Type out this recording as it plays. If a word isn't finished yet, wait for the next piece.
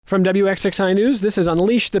From WXXI News, this is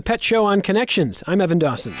Unleash, the Pet Show on Connections. I'm Evan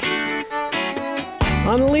Dawson.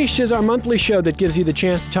 Unleashed is our monthly show that gives you the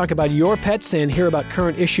chance to talk about your pets and hear about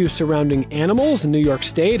current issues surrounding animals in New York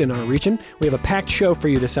State and our region. We have a packed show for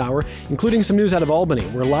you this hour, including some news out of Albany,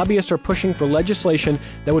 where lobbyists are pushing for legislation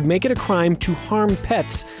that would make it a crime to harm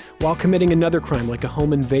pets while committing another crime like a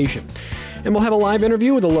home invasion. And we'll have a live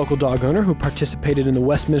interview with a local dog owner who participated in the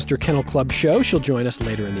Westminster Kennel Club Show. She'll join us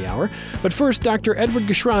later in the hour. But first, Dr. Edward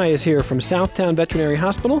Gschrey is here from South Towne Veterinary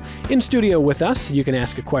Hospital in studio with us. You can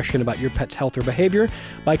ask a question about your pet's health or behavior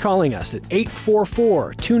by calling us at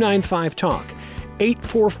 844-295-TALK.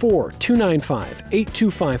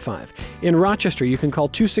 844-295-8255. In Rochester, you can call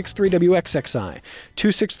 263-WXXI,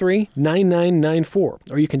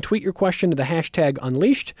 263-9994. Or you can tweet your question to the hashtag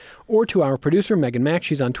Unleashed or to our producer, Megan Mack.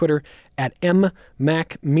 She's on Twitter at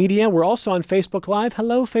MMackMedia. We're also on Facebook Live.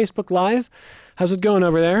 Hello, Facebook Live. How's it going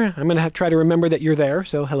over there? I'm going to try to remember that you're there,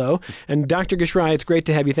 so hello. And Dr. Gschrey, it's great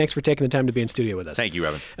to have you. Thanks for taking the time to be in studio with us. Thank you,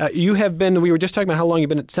 Evan. You have been, we were just talking about how long you've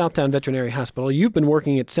been at South Towne Veterinary Hospital. You've been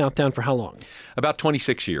working at South Towne for how long? About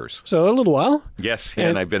 26 years. So a little while? Yes,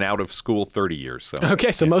 and I've been out of school 30 years. So.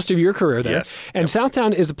 Okay, so most of your career there. Yes. And South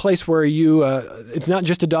Towne is a place where you, it's not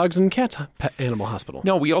just a dogs and cats animal hospital.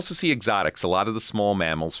 No, we also see exotics, a lot of the small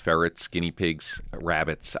mammals, ferrets, guinea pigs,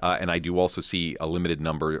 rabbits, and I do also see a limited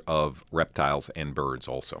number of reptiles and birds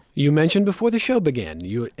also. You mentioned before the show began,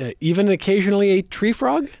 you even occasionally ate tree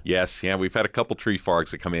frog? Yes, yeah, we've had a couple tree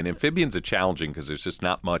frogs that come in. Amphibians are challenging because there's just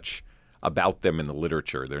not much about them in the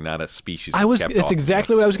literature. They're not a species That's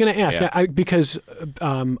exactly what I was going to ask. Yeah. Because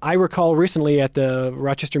I recall recently at the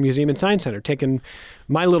Rochester Museum and Science Center taking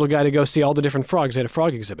my little guy to go see all the different frogs at a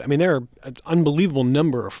frog exhibit. I mean, there are an unbelievable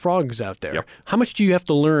number of frogs out there. Yep. How much do you have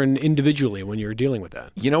to learn individually when you're dealing with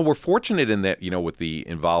that? You know, we're fortunate in that, with the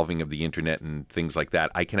involving of the internet and things like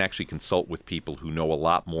that, I can actually consult with people who know a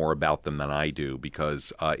lot more about them than I do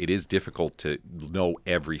because it is difficult to know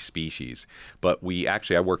every species. But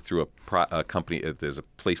I work through a company, there's a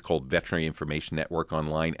place called Veterinary Information Network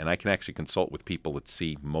online, and I can actually consult with people that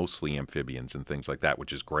see mostly amphibians and things like that,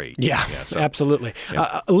 which is great. Yeah, absolutely. Yeah.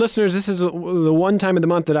 Listeners, this is the one time of the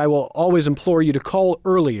month that I will always implore you to call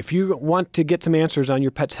early. If you want to get some answers on your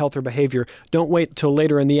pet's health or behavior, don't wait until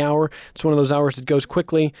later in the hour. It's one of those hours that goes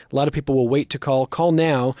quickly. A lot of people will wait to call. Call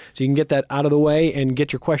now so you can get that out of the way and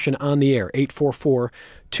get your question on the air,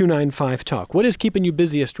 844-295-TALK. What is keeping you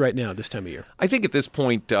busiest right now this time of year? I think at this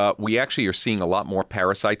point, we actually are seeing a lot more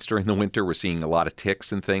parasites during the winter. We're seeing a lot of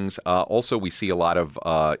ticks and things. Also, we see a lot of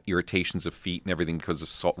irritations of feet and everything because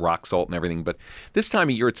of rock salt and everything. But this time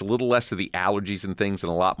of year, it's a little less of the allergies and things and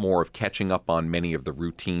a lot more of catching up on many of the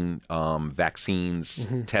routine vaccines,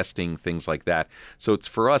 testing, things like that. So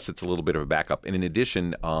for us, it's a little bit of a backup. And in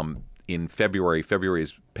addition, in February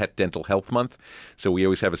is Pet Dental Health Month, so we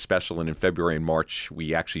always have a special, and in February and March,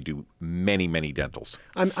 we actually do many, many dentals.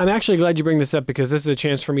 I'm actually glad you bring this up because this is a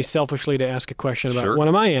chance for me selfishly to ask a question about one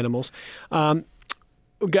of my animals. I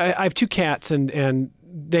have two cats, and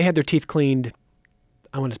they had their teeth cleaned,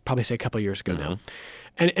 I want to probably say a couple of years ago now.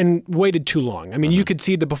 And waited too long. I mean, you could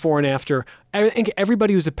see the before and after. I think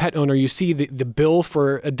everybody who's a pet owner, you see the bill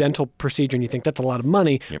for a dental procedure and you think that's a lot of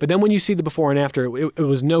money. Yep. But then when you see the before and after, it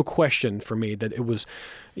was no question for me that it was,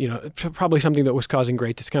 probably something that was causing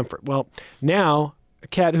great discomfort. Well, now a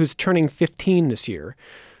cat who's turning 15 this year,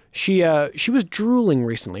 she was drooling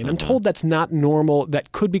recently, and I'm told that's not normal.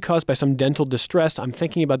 That could be caused by some dental distress. I'm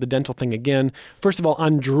thinking about the dental thing again. First of all,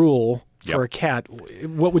 on drool, for a cat,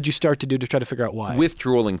 what would you start to do to try to figure out why? With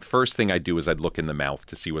drooling, first thing I'd do is I'd look in the mouth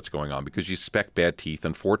to see what's going on because you suspect bad teeth.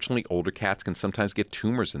 Unfortunately, older cats can sometimes get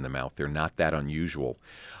tumors in the mouth. They're not that unusual.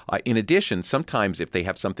 In addition, sometimes if they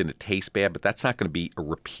have something that tastes bad, but that's not going to be a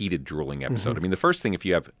repeated drooling episode. I mean, the first thing, if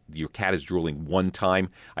your cat is drooling one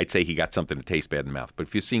time, I'd say he got something that tastes bad in the mouth. But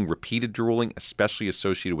if you're seeing repeated drooling, especially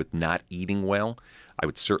associated with not eating well, I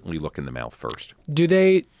would certainly look in the mouth first.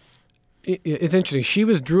 It's interesting. She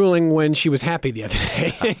was drooling when she was happy the other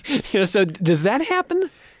day. So does that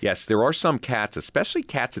happen? Yes, there are some cats, especially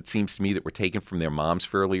cats, it seems to me, that were taken from their moms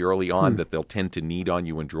fairly early on, that they'll tend to knead on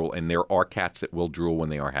you and drool. And there are cats that will drool when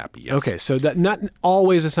they are happy, yes. Okay, so that not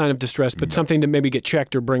always a sign of distress, but something to maybe get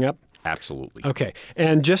checked or bring up? Absolutely. Okay,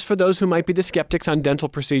 and just for those who might be the skeptics on dental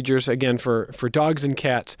procedures, again, for dogs and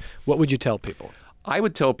cats, what would you tell people? I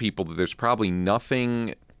would tell people that there's probably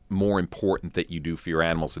nothing more important that you do for your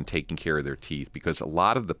animals than taking care of their teeth, because a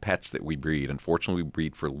lot of the pets that we breed, unfortunately, we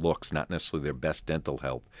breed for looks, not necessarily their best dental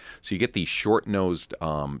health. So you get these short-nosed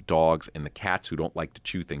dogs and the cats who don't like to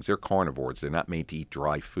chew things. They're carnivores. They're not made to eat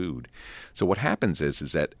dry food. So what happens is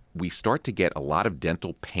that we start to get a lot of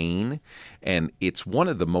dental pain, and it's one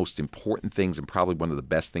of the most important things and probably one of the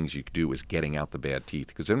best things you could do is getting out the bad teeth,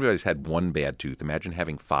 because everybody's had one bad tooth. Imagine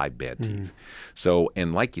having 5 bad teeth. So,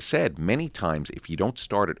 and like you said, many times if you don't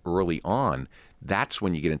start it early on, that's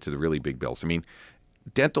when you get into the really big bills. I mean,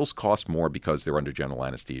 dentals cost more because they're under general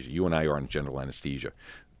anesthesia. You and I are on general anesthesia.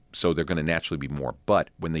 So they're going to naturally be more. But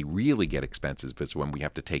when they really get expensive is when we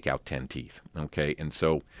have to take out 10 teeth, okay? And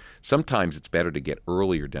so sometimes it's better to get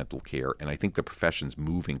earlier dental care, and I think the profession's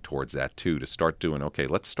moving towards that too, to start doing, okay,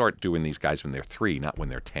 let's start doing these guys when they're 3, not when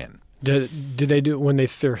they're 10. Do they do when they're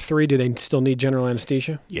 3? Do they still need general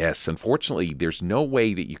anesthesia? Yes. Unfortunately, there's no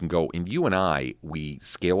way that you can go. And you and I, we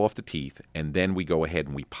scale off the teeth, and then we go ahead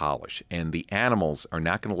and we polish. And the animals are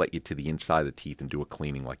not going to let you to the inside of the teeth and do a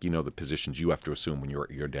cleaning, like the positions you have to assume when you're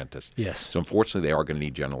a dentist. Yes. So unfortunately, they are going to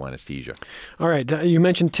need general anesthesia. All right. You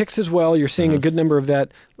mentioned ticks as well. You're seeing a good number of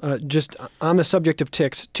that. Just on the subject of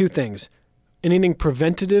ticks, 2 things. Anything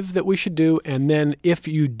preventative that we should do? And then if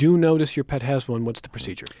you do notice your pet has one, what's the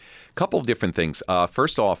procedure? A couple of different things.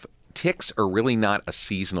 First off, ticks are really not a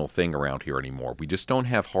seasonal thing around here anymore. We just don't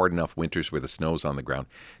have hard enough winters where the snow's on the ground.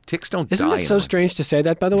 Ticks don't die. Isn't it so strange to say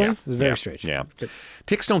that, by the way? Yeah. It's very strange. Yeah.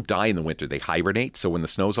 Ticks don't die in the winter. They hibernate. So when the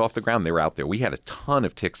snow's off the ground, they're out there. We had a ton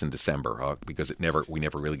of ticks in December because we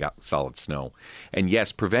never really got solid snow. And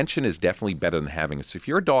yes, prevention is definitely better than having it. So if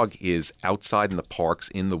your dog is outside in the parks,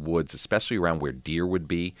 in the woods, especially around where deer would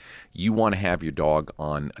be, you want to have your dog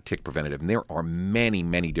on a tick preventative. And there are many,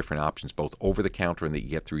 many different options, both over the counter and that you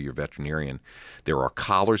get through your veterinarian. There are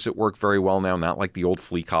collars that work very well now, not like the old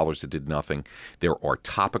flea collars that did nothing. There are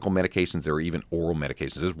topical medications. There are even oral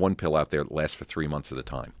medications. There's one pill out there that lasts for 3 months at a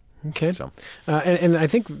time. Okay. So, and I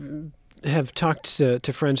think have talked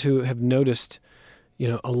to friends who have noticed,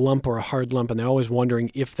 a lump or a hard lump, and they're always wondering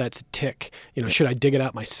if that's a tick. Should I dig it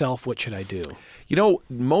out myself? What should I do?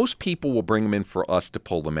 Most people will bring them in for us to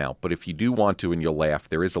pull them out. But if you do want to, and you'll laugh,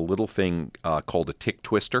 there is a little thing called a tick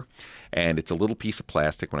twister, and it's a little piece of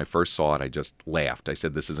plastic. When I first saw it, I just laughed. I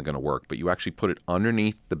said, this isn't going to work. But you actually put it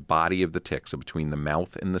underneath the body of the tick, so between the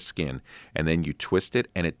mouth and the skin, and then you twist it,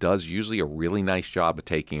 and it does usually a really nice job of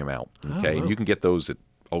taking them out. Okay, and you can get those at,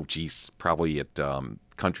 probably at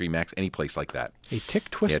Country Max, any place like that. A tick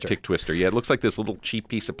twister. Yeah, tick twister. Yeah, it looks like this little cheap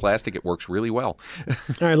piece of plastic. It works really well.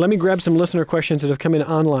 All right, let me grab some listener questions that have come in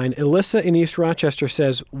online. Alyssa in East Rochester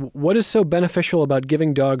says, what is so beneficial about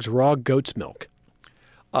giving dogs raw goat's milk?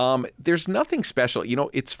 There's nothing special.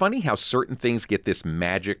 It's funny how certain things get this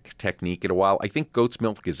magic technique in a while. I think goat's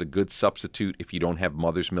milk is a good substitute if you don't have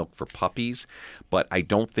mother's milk for puppies, but I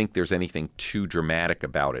don't think there's anything too dramatic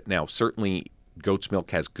about it. Now, certainly goat's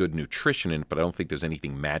milk has good nutrition in it, but I don't think there's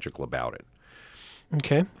anything magical about it.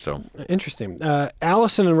 Okay. So interesting.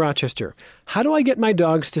 Allison in Rochester. How do I get my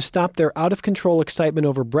dogs to stop their out-of-control excitement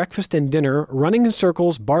over breakfast and dinner, running in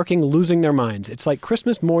circles, barking, losing their minds? It's like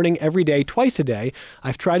Christmas morning every day, twice a day.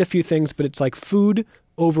 I've tried a few things, but it's like food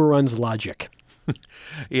overruns logic.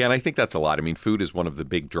 Yeah, and I think that's a lot. I mean, food is one of the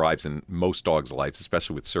big drives in most dogs' lives,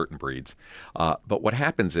 especially with certain breeds. But what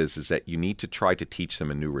happens is that you need to try to teach them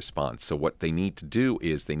a new response. So what they need to do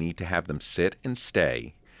is they need to have them sit and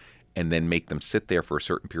stay, and then make them sit there for a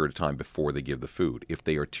certain period of time before they give the food. If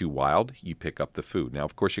they are too wild, you pick up the food. Now,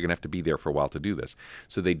 of course, you're going to have to be there for a while to do this.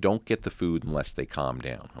 So they don't get the food unless they calm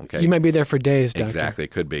down, okay? You might be there for days, Doctor. Exactly.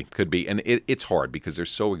 Could be. And it's hard because they're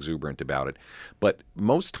so exuberant about it. But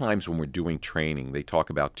most times when we're doing training, they talk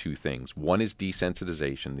about 2 things. One is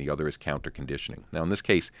desensitization. The other is counter-conditioning. Now, in this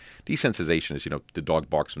case, desensitization is, the dog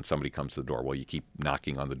barks when somebody comes to the door. Well, you keep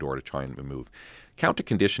knocking on the door to try and remove.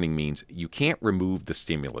 Counter-conditioning means you can't remove the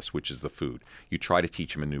stimulus, which is the food. You try to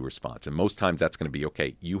teach them a new response. And most times that's going to be,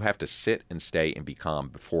 okay, you have to sit and stay and be calm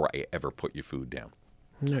before I ever put your food down.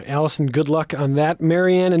 All right, Allison, good luck on that.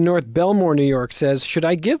 Marianne in North Belmore, New York says, should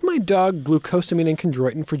I give my dog glucosamine and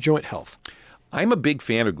chondroitin for joint health? I'm a big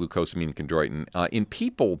fan of glucosamine and chondroitin. In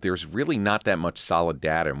people, there's really not that much solid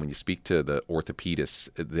data. And when you speak to the orthopedists,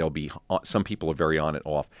 some people are very on and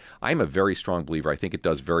off. I'm a very strong believer. I think it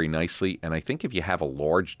does very nicely. And I think if you have a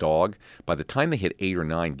large dog, by the time they hit 8 or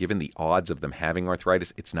 9, given the odds of them having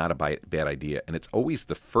arthritis, it's not a bad idea. And it's always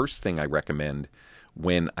the first thing I recommend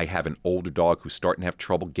when I have an older dog who's starting to have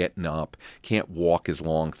trouble getting up, can't walk as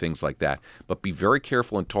long, things like that. But be very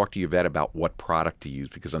careful and talk to your vet about what product to use,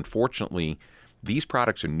 because unfortunately, these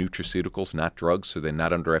products are nutraceuticals, not drugs, so they're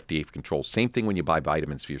not under FDA control. Same thing when you buy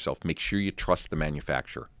vitamins for yourself. Make sure you trust the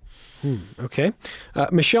manufacturer. Okay.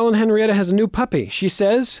 Michelle in Henrietta has a new puppy. She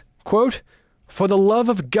says, quote, for the love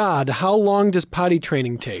of God, how long does potty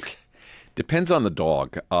training take? Depends on the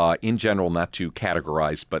dog. In general, not to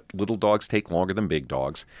categorize, but little dogs take longer than big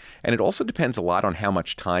dogs. And it also depends a lot on how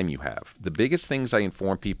much time you have. The biggest things I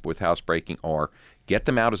inform people with housebreaking are get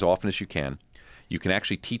them out as often as you can. You can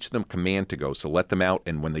actually teach them command to go, so let them out,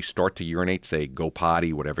 and when they start to urinate, say, go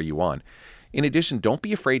potty, whatever you want. In addition, don't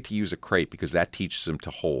be afraid to use a crate because that teaches them to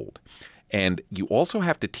hold. And you also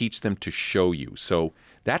have to teach them to show you. So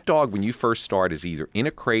that dog, when you first start, is either in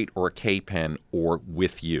a crate or a K-pen or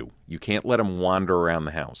with you. You can't let them wander around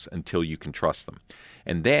the house until you can trust them.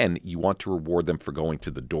 And then you want to reward them for going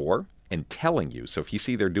to the door and telling you. So if you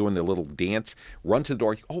see they're doing their little dance, run to the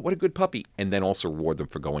door, oh, what a good puppy, and then also reward them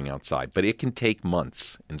for going outside. But it can take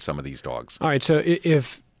months in some of these dogs. All right, so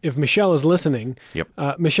if Michelle is listening, yep.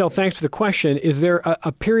 Michelle, thanks for the question. Is there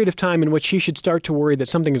a period of time in which she should start to worry that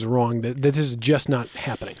something is wrong, that this is just not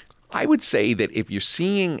happening? I would say that if you're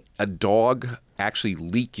seeing a dog actually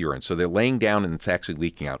leak urine, so they're laying down and it's actually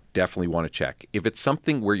leaking out, definitely want to check. If it's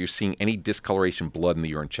something where you're seeing any discoloration, blood in the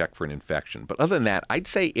urine, check for an infection. But other than that, I'd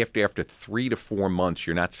say after 3 to 4 months,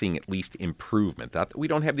 you're not seeing at least improvement. We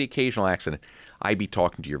don't have the occasional accident. I'd be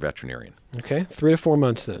talking to your veterinarian. Okay, 3 to 4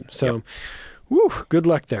 months then. So, whew, good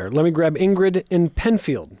luck there. Let me grab Ingrid in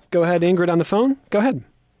Penfield. Go ahead, Ingrid, on the phone. Go ahead.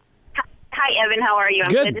 Hi, Evan. How are you? I'm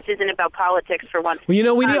good. This isn't about politics for once.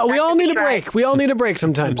 Well, we all need a break. We all need a break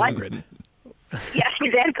sometimes, Ingrid. Yes,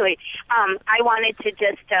 exactly. I wanted to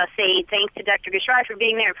just say thanks to Dr. Gschrey for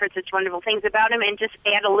being there and for such wonderful things about him, and just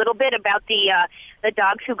add a little bit about the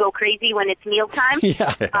dogs who go crazy when it's mealtime.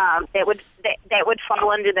 Yeah. That would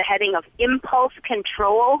fall under the heading of impulse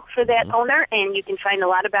control for that owner, and you can find a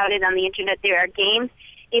lot about it on the internet. There are games.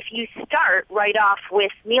 If you start right off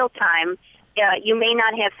with mealtime, you may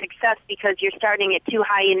not have success because you're starting at too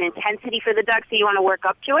high an intensity for the dog, so you want to work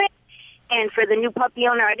up to it. And for the new puppy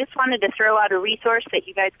owner, I just wanted to throw out a resource that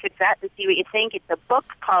you guys could vet and see what you think. It's a book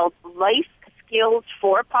called Life Skills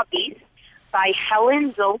for Puppies by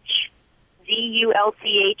Helen Zulch,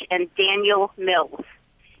 Z-U-L-C-H, and Daniel Mills.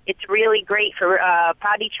 It's really great for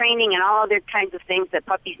potty training and all other kinds of things that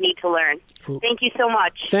puppies need to learn. Thank you so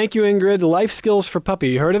much. Thank you, Ingrid. Life Skills for Puppy.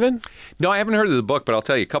 You heard of it? No, I haven't heard of the book, but I'll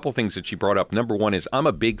tell you a couple things that she brought up. Number one is I'm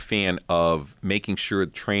a big fan of making sure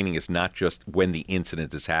training is not just when the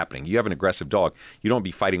incident is happening. You have an aggressive dog. You don't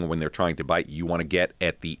be fighting when they're trying to bite you. You want to get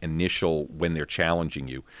at the initial when they're challenging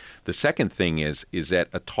you. The second thing is that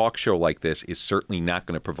a talk show like this is certainly not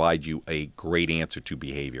going to provide you a great answer to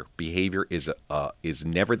behavior. Behavior is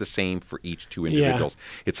never the same for each two individuals.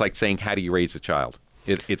 Yeah. It's like saying, how do you raise a child?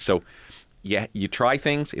 It's so, yeah, you try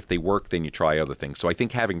things. If they work, then you try other things. So I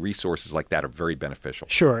think having resources like that are very beneficial.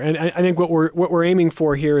 Sure, and I think what we're aiming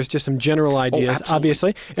for here is just some general ideas,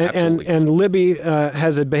 obviously. And Libby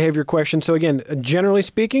has a behavior question. So again, generally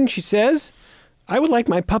speaking, she says, I would like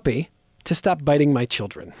my puppy to stop biting my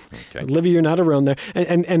children. Okay. Livy, you're not around there.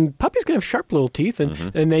 And puppies can have sharp little teeth,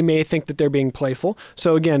 and they may think that they're being playful.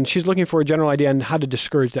 So again, she's looking for a general idea on how to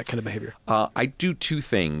discourage that kind of behavior. I do two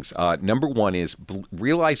things. Number one is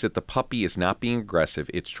realize that the puppy is not being aggressive.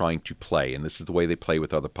 It's trying to play, and this is the way they play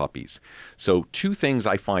with other puppies. So two things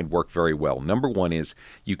I find work very well. Number one is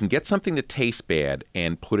you can get something that tastes bad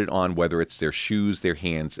and put it on, whether it's their shoes, their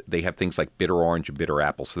hands. They have things like bitter orange and bitter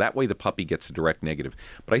apple. So that way the puppy gets a direct negative.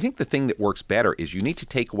 But I think the thing that works better is you need to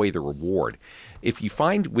take away the reward. If you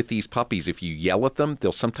find with these puppies, if you yell at them,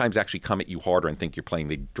 they'll sometimes actually come at you harder and think you're playing.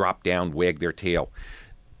 They drop down, wag their tail.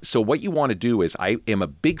 So what you want to do is, I am a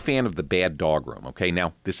big fan of the bad dog room. Okay,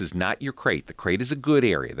 now this is not your crate. The crate is a good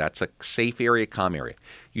area. That's a safe area, calm area.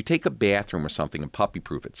 You take a bathroom or something and puppy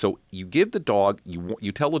proof it. So you give the dog,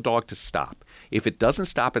 you tell the dog to stop. If it doesn't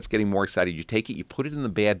stop, it's getting more excited. You take it, you put it in the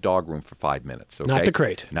bad dog room for 5 minutes. Okay? Not the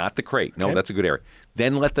crate. Not the crate. No, that's a good area.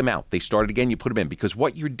 Then let them out. They start it again, you put them in. Because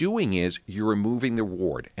what you're doing is you're removing the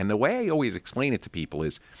reward. And the way I always explain it to people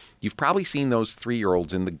is, you've probably seen those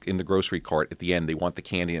 3-year-olds in the grocery cart at the end. They want the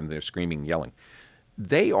candy and they're screaming and yelling.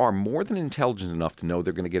 They are more than intelligent enough to know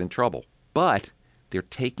they're going to get in trouble. But they're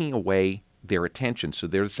taking away their attention. So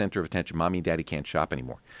they're the center of attention. Mommy and daddy can't shop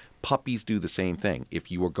anymore. Puppies do the same thing. If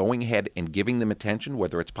you are going ahead and giving them attention,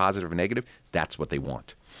 whether it's positive or negative, that's what they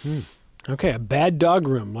want. Okay, a bad dog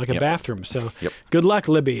room, like a bathroom. So good luck,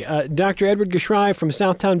 Libby. Dr. Edward Gschrey from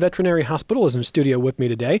South Towne Veterinary Hospital is in studio with me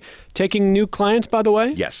today. Taking new clients, by the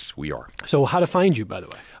way? Yes, we are. So how to find you, by the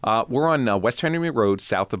way? We're on West Henry Road,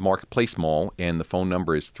 south of Marketplace Mall, and the phone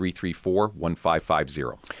number is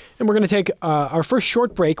 334-1550. And we're going to take our first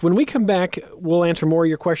short break. When we come back, we'll answer more of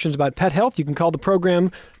your questions about pet health. You can call the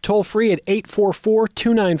program toll-free at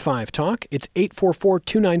 844-295-TALK. It's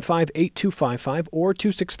 844-295-8255 or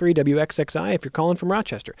 263-WX. WXXI if you're calling from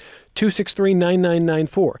Rochester,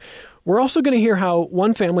 263-9994. We're also going to hear how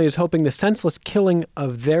one family is hoping the senseless killing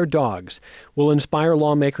of their dogs will inspire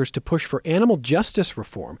lawmakers to push for animal justice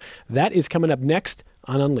reform. That is coming up next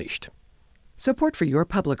on Unleashed. Support for your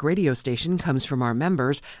public radio station comes from our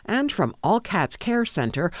members and from All Cats Care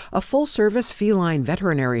Center, a full-service feline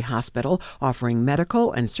veterinary hospital offering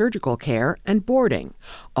medical and surgical care and boarding.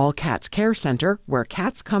 All Cats Care Center, where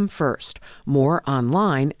cats come first. More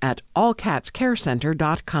online at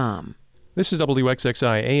allcatscarecenter.com. This is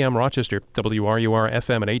WXXI AM Rochester, WRUR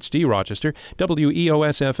FM and HD Rochester,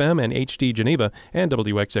 WEOS FM and HD Geneva, and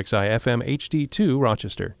WXXI FM HD2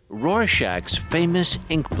 Rochester. Rorschach's famous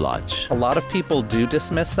ink blots. A lot of people do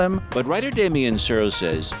dismiss them. But writer Damien Searle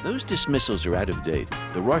says those dismissals are out of date.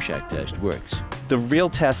 The Rorschach test works. The real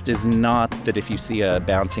test is not that if you see a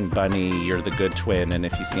bouncing bunny, you're the good twin, and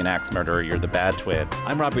if you see an axe murderer, you're the bad twin.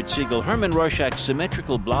 I'm Robert Siegel. Herman Rorschach's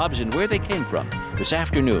symmetrical blobs and where they came from. This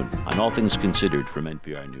afternoon on All Things Considered from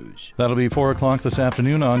NPR News. That'll be 4 o'clock this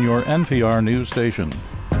afternoon on your NPR News station.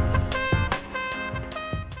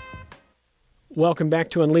 Welcome back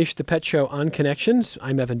to Unleash the Pet Show on Connections.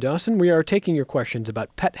 I'm Evan Dawson. We are taking your questions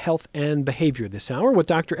about pet health and behavior this hour with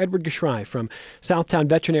Dr. Edward Gschrey from South Towne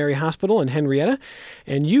Veterinary Hospital in Henrietta.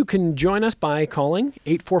 And you can join us by calling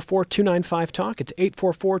 844-295-TALK. It's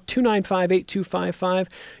 844-295-8255.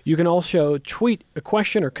 You can also tweet a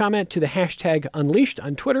question or comment to the hashtag Unleashed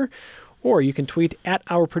on Twitter, or you can tweet at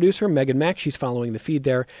our producer, Megan Mack. She's following the feed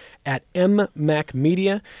there at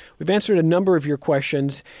MMackMedia. We've answered a number of your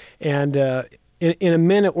questions, and in a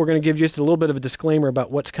minute, we're going to give just a little bit of a disclaimer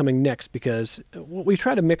about what's coming next, because what we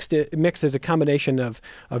try to mix is a combination of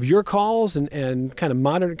your calls and kind of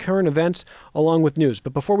modern current events along with news.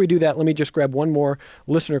 But before we do that, let me just grab one more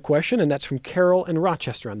listener question, and that's from Carol in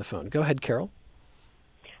Rochester on the phone. Go ahead, Carol.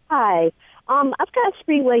 Hi. I've got a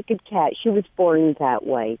three-legged cat. She was born that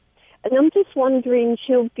way. And I'm just wondering,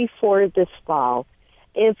 she'll be 4 this fall,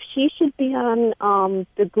 if she should be on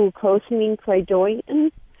the glucosamine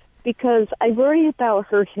chridonium, because I worry about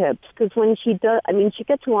her hips, because when she does, she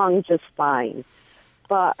gets along just fine.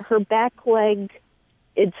 But her back leg,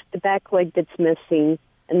 it's the back leg that's missing,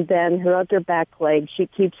 and then her other back leg, she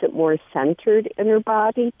keeps it more centered in her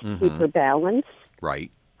body to keep her balance. Right.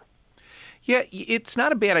 Yeah, it's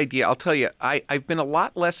not a bad idea. I'll tell you, I've been a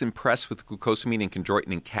lot less impressed with glucosamine and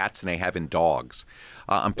chondroitin in cats than I have in dogs.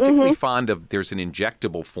 I'm particularly fond of, there's an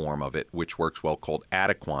injectable form of it, which works well, called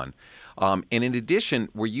Adequan. And in addition,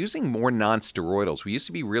 we're using more nonsteroidals. We used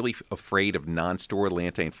to be really afraid of nonsteroidal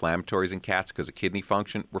anti-inflammatories in cats because of kidney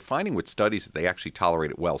function. We're finding with studies that they actually tolerate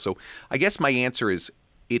it well. So I guess my answer is,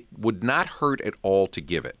 it would not hurt at all to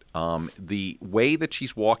give it. The way that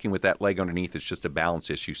she's walking with that leg underneath is just a balance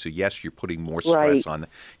issue. So yes, you're putting more stress on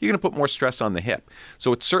you're going to put more stress on the hip.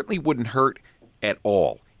 So it certainly wouldn't hurt at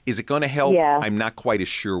all. Is it going to help? Yeah. I'm not quite as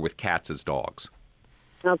sure with cats as dogs.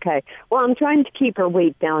 Okay. Well, I'm trying to keep her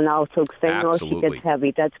weight down also, because I know she gets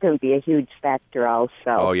heavy. That's going to be a huge factor also.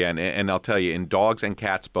 Oh, yeah. And I'll tell you, in dogs and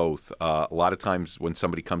cats both, a lot of times when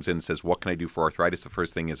somebody comes in and says, what can I do for arthritis? The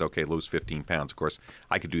first thing is, okay, lose 15 pounds. Of course,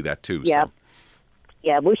 I could do that too. Yeah. So.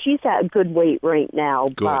 Yeah, well, she's at a good weight right now.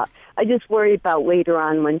 Good. But I just worry about later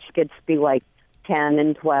on when she gets to be like 10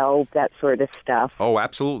 and 12, that sort of stuff. Oh,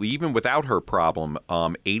 absolutely. Even without her problem,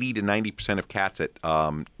 80 to 90% of cats at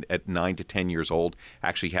 9 to 10 years old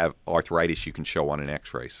actually have arthritis you can show on an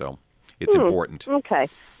X-ray. So it's important. Okay.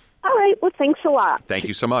 All right. Well, thanks a lot. Thank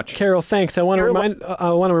you so much. Carol, thanks. I want to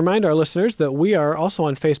remind our listeners that we are also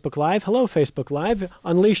on Facebook Live. Hello, Facebook Live.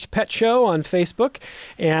 Unleashed Pet Show on Facebook.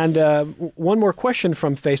 And one more question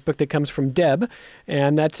from Facebook that comes from Deb.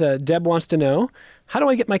 And that's Deb wants to know, how do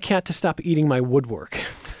I get my cat to stop eating my woodwork?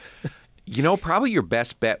 Probably your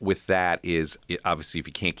best bet with that is, obviously, if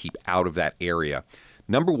you can't keep out of that area,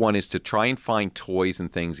 number one is to try and find toys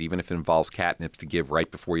and things, even if it involves catnip, to give right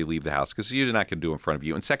before you leave the house, because you're not going to do it in front of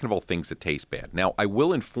you. And second of all, things that taste bad. Now, I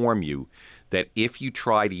will inform you that if you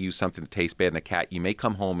try to use something that tastes bad in a cat, you may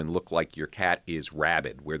come home and look like your cat is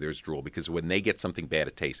rabid where there's drool, because when they get something bad,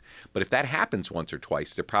 it tastes. But if that happens once or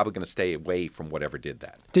twice, they're probably going to stay away from whatever did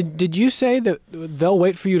that. Did you say that they'll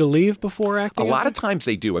wait for you to leave before acting? A lot of times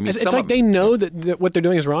they do. I mean, it's like they know that what they're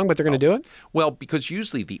doing is wrong, but they're going to do it? Well, because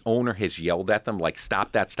usually the owner has yelled at them, like,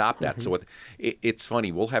 stop that, stop that. Mm-hmm. So it's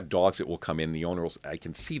funny. We'll have dogs that will come in. The owner will, I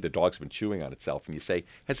can see the dog's been chewing on itself. And you say,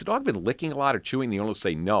 has the dog been licking a lot or chewing? The owner will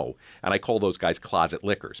say no. And I call those guys closet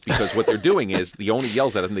lickers, because what they're doing is the owner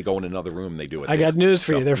yells at them, they go in another room, and they do it. I got news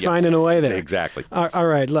for you. They're finding a way there. Exactly. All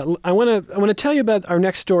right. I want to tell you about our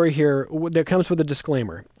next story here that comes with a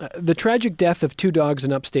disclaimer. The tragic death of 2 dogs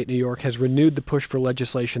in upstate New York has renewed the push for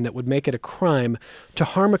legislation that would make it a crime to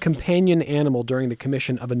harm a companion animal during the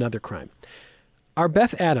commission of another crime. Our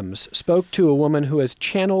Beth Adams spoke to a woman who has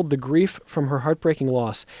channeled the grief from her heartbreaking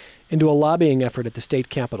loss into a lobbying effort at the state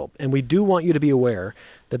capitol. And we do want you to be aware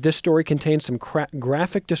that this story contains some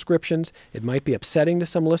graphic descriptions. It might be upsetting to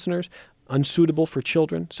some listeners, unsuitable for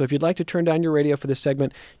children. So if you'd like to turn down your radio for this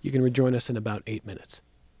segment, you can rejoin us in about 8 minutes.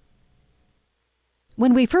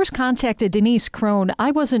 When we first contacted Denise Krohn,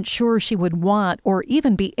 I wasn't sure she would want or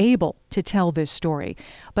even be able to tell this story.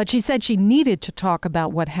 But she said she needed to talk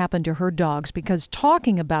about what happened to her dogs because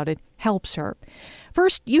talking about it helps her.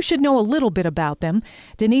 First, you should know a little bit about them.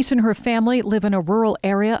 Denise and her family live in a rural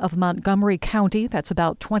area of Montgomery County. That's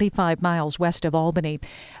about 25 miles west of Albany.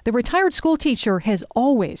 The retired school teacher has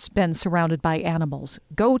always been surrounded by animals: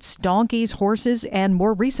 goats, donkeys, horses, and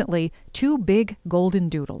more recently, 2 big golden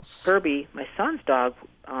doodles. Kirby, my son's dog,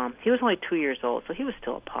 he was only 2 years old, so he was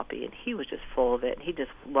still a puppy, and he was just full of it. He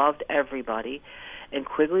just loved everybody. And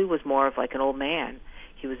Quigley was more of like an old man.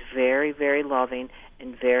 He was very, very loving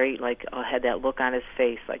and very, had that look on his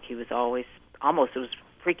face, like he was always, it was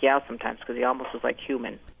freaky out sometimes because he almost was like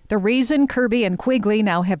human. The reason Kirby and Quigley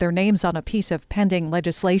now have their names on a piece of pending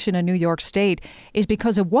legislation in New York State is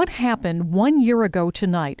because of what happened 1 year ago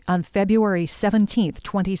tonight on February 17th,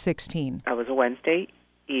 2016. It was a Wednesday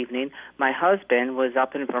evening. My husband was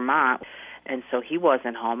up in Vermont, and so he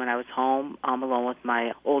wasn't home, and I was home alone with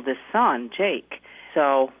my oldest son, Jake.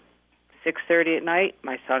 So 6:30 at night,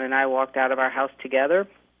 my son and I walked out of our house together.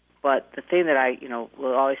 But the thing that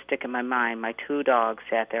will always stick in my mind, my 2 dogs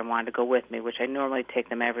sat there and wanted to go with me, which I normally take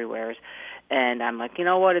them everywhere. And I'm like, you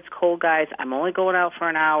know what, it's cold, guys. I'm only going out for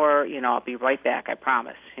an hour. I'll be right back, I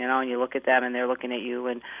promise. And you look at them and they're looking at you,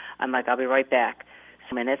 and I'm like, I'll be right back.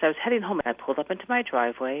 And as I was heading home, I pulled up into my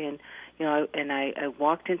driveway, and I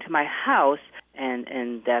walked into my house,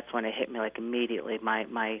 and that's when it hit me like immediately.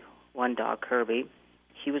 My one dog, Kirby,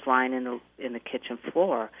 he was lying in the kitchen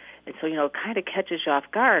floor. And so, it kind of catches you off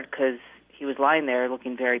guard because he was lying there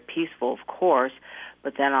looking very peaceful, of course,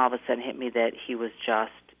 but then all of a sudden hit me that he was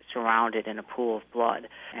just surrounded in a pool of blood.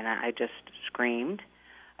 And I just screamed.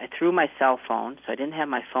 I threw my cell phone, so I didn't have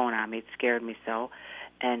my phone on me. It scared me so.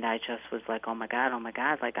 And I just was like, oh, my God. Like,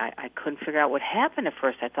 I couldn't figure out what happened at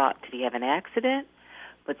first. I thought, did he have an accident?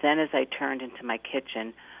 But then as I turned into my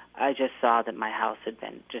kitchen, I just saw that my house had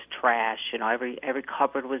been just trashed. Every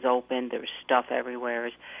cupboard was open. There was stuff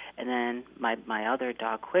everywhere. And then my other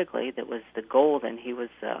dog, Quigley, that was the golden, he was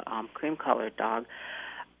the cream-colored dog,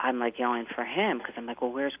 I'm like yelling for him because I'm like,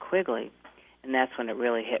 well, where's Quigley? And that's when it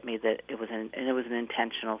really hit me that it was an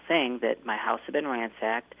intentional thing, that my house had been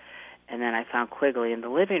ransacked. And then I found Quigley in the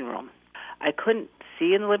living room. I couldn't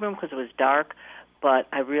see in the living room because it was dark, but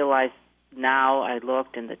I realized now I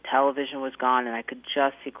looked and the television was gone and I could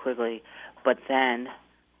just see Quigley. But then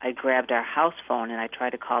I grabbed our house phone and I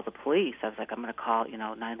tried to call the police. I was like, I'm going to call,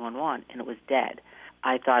 911, and it was dead.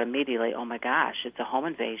 I thought immediately, oh my gosh, it's a home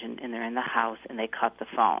invasion and they're in the house and they cut the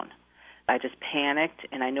phone. I just panicked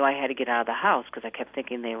and I knew I had to get out of the house because I kept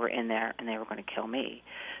thinking they were in there and they were going to kill me.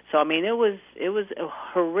 So, it was a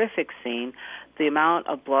horrific scene. The amount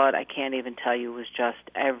of blood, I can't even tell you, was just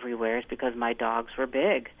everywhere. It's because my dogs were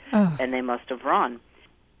big, and they must have run.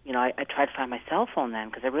 I tried to find my cell phone then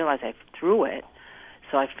because I realized I threw it.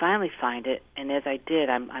 So I finally find it, and as I did,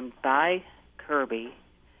 I'm by Kirby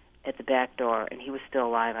at the back door, and he was still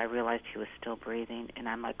alive. I realized he was still breathing, and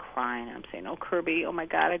I'm like crying, and I'm saying, oh, Kirby, oh my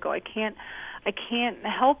God. I go, I can't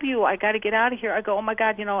help you. I got to get out of here. I go, oh my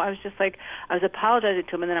God, I was just like, I was apologizing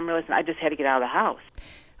to him, and then I'm realizing I just had to get out of the house.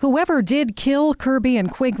 Whoever did kill Kirby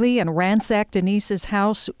and Quigley and ransack Denise's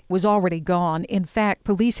house was already gone. In fact,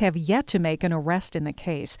 police have yet to make an arrest in the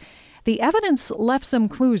case. The evidence left some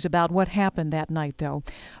clues about what happened that night, though.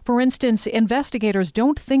 For instance, investigators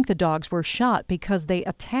don't think the dogs were shot because they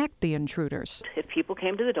attacked the intruders. If people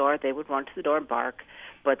came to the door, they would run to the door and bark,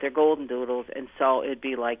 but they're golden doodles, and so it'd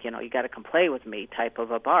be like, you got to come play with me type of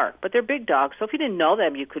a bark. But they're big dogs, so if you didn't know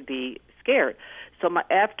them, you could be scared. So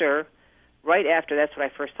right after, that's what I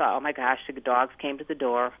first saw. Oh, my gosh, the dogs came to the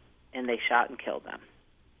door, and they shot and killed them.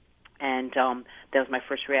 And that was my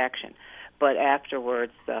first reaction. But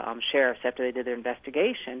afterwards, the sheriffs, after they did their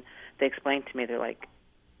investigation, they explained to me, they're like,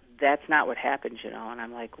 that's not what happened, And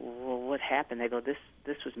I'm like, well, what happened? They go, this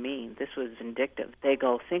was mean. This was vindictive. They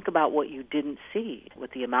go, think about what you didn't see.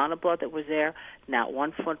 With the amount of blood that was there, not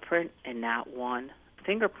one footprint and not one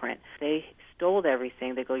fingerprint. They stole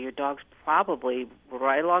everything. They go, your dog's probably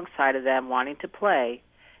right alongside of them wanting to play,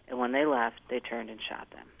 and when they left, they turned and shot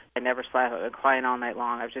them. I never slept, I was crying all night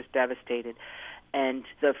long. I was just devastated. And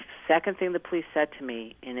the second thing the police said to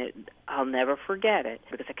me, and I'll never forget it,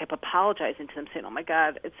 because I kept apologizing to them, saying, oh, my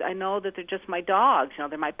God, I know that they're just my dogs,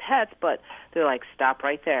 they're my pets, but they're like, stop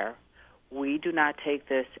right there. We do not take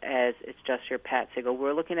this as it's just your pets. They go,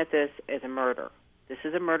 we're looking at this as a murder. This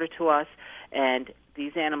is a murder to us, and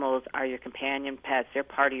these animals are your companion pets. They're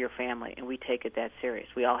part of your family, and we take it that serious.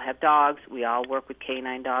 We all have dogs. We all work with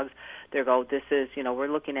canine dogs. They go, this is, we're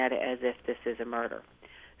looking at it as if this is a murder.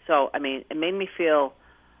 So, it made me feel,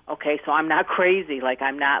 okay, so I'm not crazy. Like,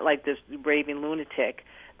 I'm not like this raving lunatic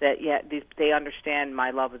that, they understand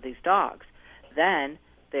my love of these dogs. Then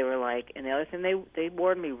they were like, and the other thing, they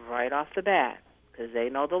warned me right off the bat, because they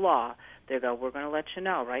know the law. They go, we're going to let you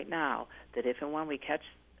know right now that if and when we catch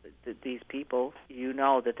these people,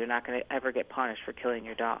 that they're not going to ever get punished for killing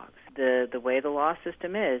your dogs. The way the law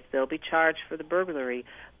system is, they'll be charged for the burglary,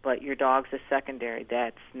 but your dog's is secondary.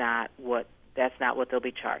 That's not what they'll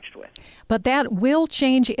be charged with. But that will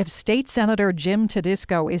change if State Senator Jim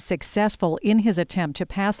Tedisco is successful in his attempt to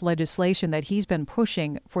pass legislation that he's been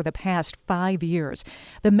pushing for the past 5 years.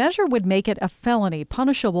 The measure would make it a felony,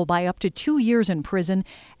 punishable by up to 2 years in prison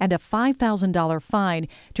and a $5,000 fine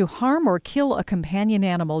to harm or kill a companion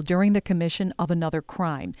animal during the commission of another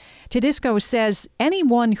crime. Tedisco says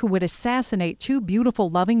anyone who would assassinate two beautiful,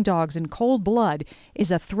 loving dogs in cold blood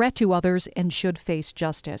is a threat to others and should face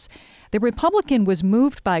justice. The Republican was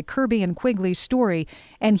moved by Kirby and Quigley's story,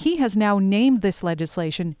 and he has now named this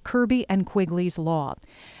legislation Kirby and Quigley's Law.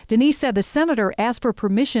 Denise said the senator asked for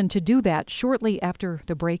permission to do that shortly after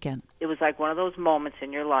the break-in. It was like one of those moments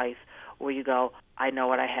in your life where you go, I know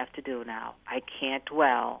what I have to do now. I can't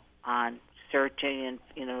dwell on searching and,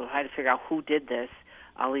 trying to figure out who did this.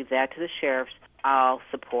 I'll leave that to the sheriffs. I'll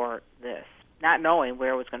support this. Not knowing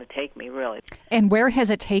where it was going to take me, really. And where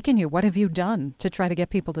has it taken you? What have you done to try to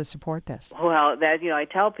get people to support this? Well, I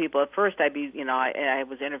tell people at first I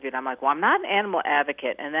was interviewed. I'm like, well, I'm not an animal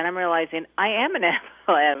advocate, and then I'm realizing I am an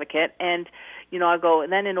animal advocate, and I go,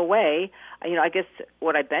 and then in a way, I guess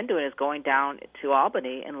what I've been doing is going down to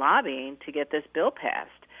Albany and lobbying to get this bill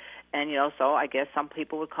passed, and so I guess some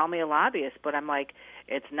people would call me a lobbyist, but I'm like,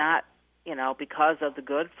 it's not. Because of the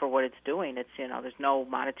good for what it's doing. It's, there's no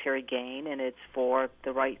monetary gain, and it's for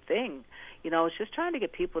the right thing. It's just trying to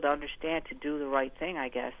get people to understand to do the right thing, I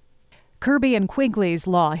guess. Kirby and Quigley's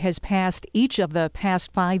Law has passed each of the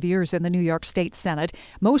past 5 years in the New York State Senate,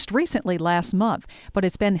 most recently last month, but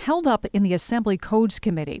it's been held up in the Assembly Codes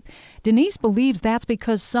Committee. Denise believes that's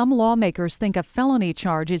because some lawmakers think a felony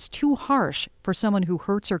charge is too harsh for someone who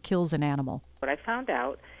hurts or kills an animal. What I found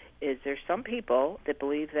out is there's some people that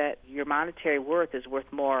believe that your monetary worth is worth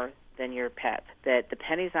more than your pet, that the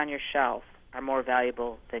pennies on your shelf are more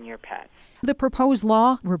valuable than your pet. The proposed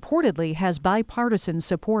law reportedly has bipartisan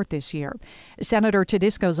support this year. Senator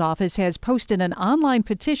Tedisco's office has posted an online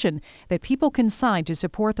petition that people can sign to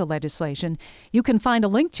support the legislation. You can find a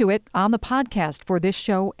link to it on the podcast for this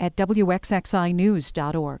show at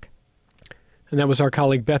wxxinews.org. And that was our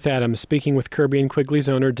colleague Beth Adams speaking with Kirby and Quigley's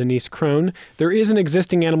owner, Denise Krohn. There is an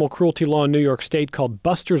existing animal cruelty law in New York State called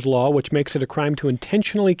Buster's Law, which makes it a crime to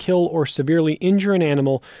intentionally kill or severely injure an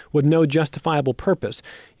animal with no justifiable purpose.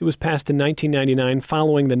 It was passed in 1999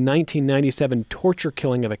 following the 1997 torture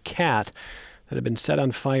killing of a cat that had been set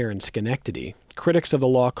on fire in Schenectady. Critics of the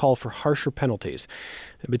law call for harsher penalties.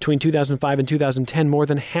 Between 2005 and 2010, more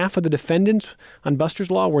than half of the defendants on Buster's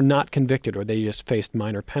Law were not convicted, or they just faced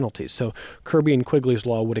minor penalties. So Kirby and Quigley's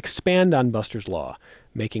Law would expand on Buster's Law,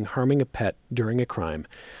 making harming a pet during a crime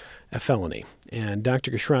a felony. And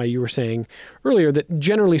Dr. Gschrey, you were saying earlier that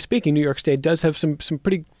generally speaking, New York State does have some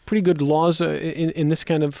pretty good laws in this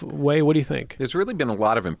kind of way. What do you think? There's really been a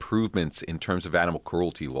lot of improvements in terms of animal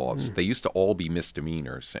cruelty laws. They used to all be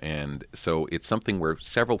misdemeanors, and so it's something where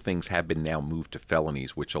several things have been now moved to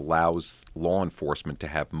felonies, which allows law enforcement to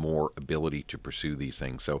have more ability to pursue these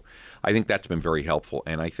things. So I think that's been very helpful,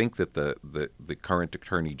 and I think that the current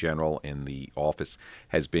Attorney General in the office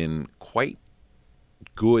has been quite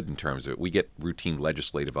good in terms of it. We get routine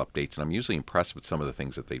legislative updates, and I'm usually impressed with some of the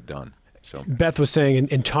things that they've done. So Beth was saying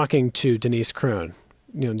in talking to Denise Krohn,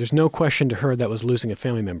 there's no question to her that was losing a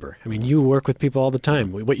family member. I mean, you work with people all the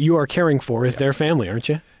time. What you are caring for is their family, aren't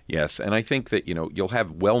you? Yes, and I think that, you'll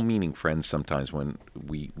have well-meaning friends sometimes when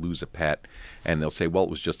we lose a pet, and they'll say, well, it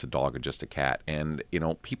was just a dog or just a cat. And,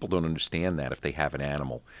 people don't understand that if they have an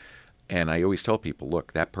animal. And I always tell people,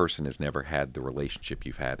 look, that person has never had the relationship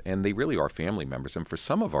you've had. And they really are family members. And for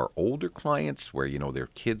some of our older clients where, their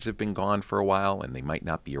kids have been gone for a while and they might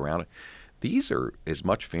not be around, these are as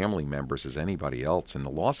much family members as anybody else. And the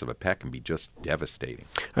loss of a pet can be just devastating.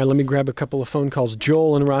 All right, let me grab a couple of phone calls.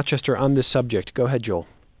 Joel in Rochester on this subject. Go ahead, Joel.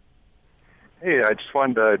 Hey, I just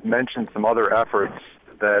wanted to mention some other efforts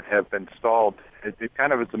that have been stalled. It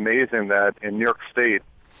kind of is amazing that in New York State,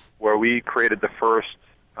 where we created the first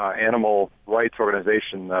animal rights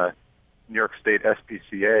organization, the New York State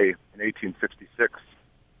SPCA, in 1866,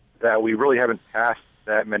 that we really haven't passed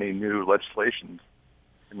that many new legislations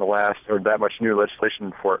in the last, or that much new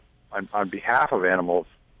legislation on behalf of animals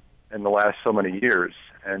in the last so many years.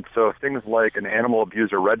 And so things like an animal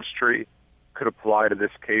abuser registry could apply to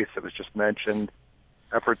this case that was just mentioned.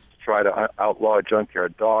 Efforts to try to outlaw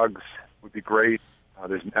junkyard dogs would be great.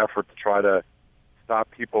 There's an effort to try to stop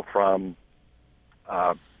people from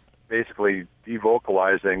basically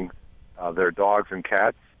devocalizing their dogs and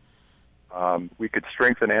cats. We could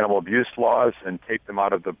strengthen animal abuse laws and take them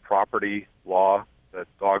out of the property law that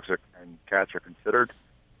dogs and cats are considered,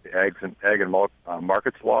 the egg and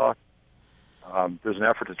markets law. There's an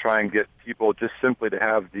effort to try and get people just simply to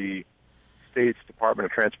have the state's Department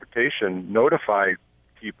of Transportation notify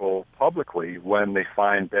people publicly when they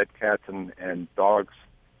find dead cats and dogs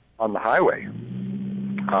on the highway.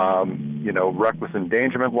 Reckless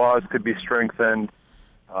endangerment laws could be strengthened.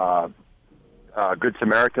 Good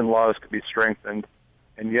Samaritan laws could be strengthened.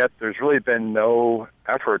 And yet there's really been no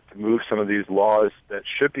effort to move some of these laws that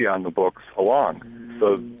should be on the books along.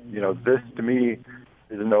 So, this to me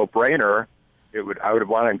is a no-brainer. I would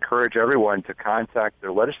want to encourage everyone to contact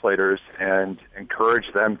their legislators and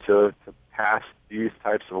encourage them to pass these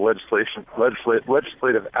types of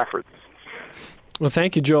legislative efforts. Well,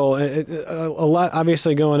 thank you, Joel. A lot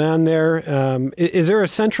obviously going on there. Is there a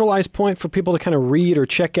centralized point for people to kind of read or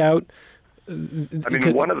check out?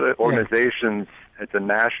 One of the organizations, it's a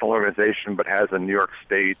national organization but has a New York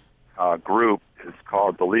State group, is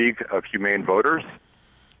called the League of Humane Voters.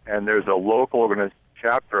 And there's a local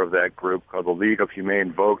chapter of that group called the League of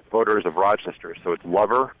Humane Voters of Rochester. So it's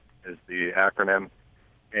LOVER is the acronym.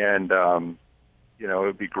 And, it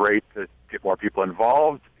would be great to get more people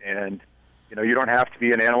involved. And, you don't have to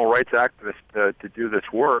be an animal rights activist to do this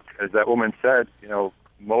work. As that woman said,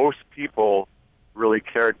 most people really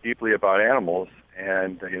care deeply about animals.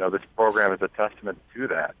 And, this program is a testament to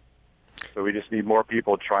that. So we just need more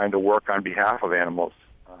people trying to work on behalf of animals.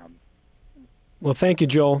 Well, thank you,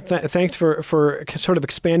 Joel. Thanks for sort of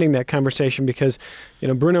expanding that conversation because,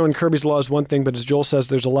 Bruno and Kirby's law is one thing, but as Joel says,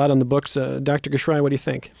 there's a lot on the books. Dr. Gschrey, what do you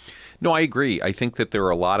think? No, I agree. I think that there are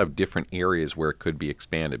a lot of different areas where it could be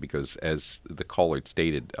expanded because, as the caller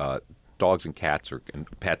stated, dogs and cats and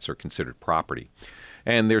pets are considered property.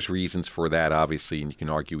 And there's reasons for that, obviously, and you can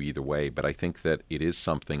argue either way. But I think that it is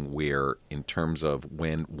something where, in terms of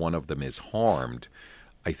when one of them is harmed,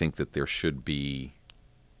 I think that there should be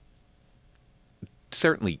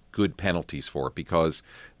certainly good penalties for it because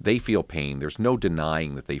they feel pain. There's no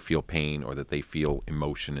denying that they feel pain or that they feel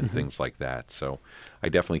emotion and things like that. So I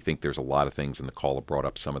definitely think there's a lot of things, and the caller brought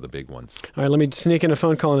up some of the big ones. All right, let me sneak in a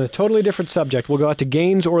phone call on a totally different subject. We'll go out to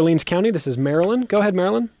Gaines, Orleans County. This is Marilyn. Go ahead,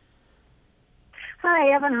 Marilyn.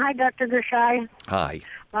 Hi, Evan. Hi, Dr. Gschrey. Hi.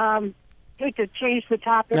 Hate to change the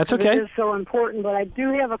topic. That's okay. It is so important, but I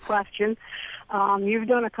do have a question. You've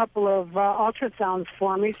done a couple of ultrasounds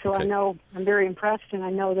for me, so I know I'm very impressed, and I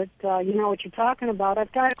know that you know what you're talking about.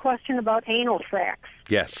 I've got a question about anal sacs.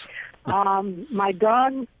 Yes. My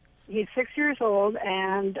dog, he's 6 years old,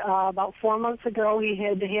 and about 4 months ago he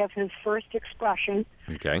had to have his first expression.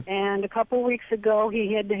 Okay. And a couple of weeks ago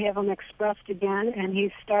he had to have them expressed again, and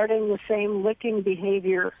he's starting the same licking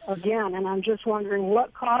behavior again. And I'm just wondering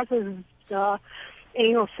what causes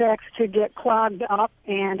anal sacs to get clogged up,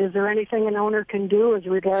 and is there anything an owner can do as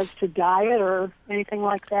regards to diet or anything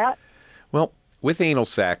like that? Well, with anal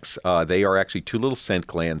sacs, they are actually two little scent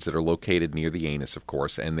glands that are located near the anus, of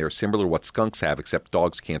course, and they're similar to what skunks have, except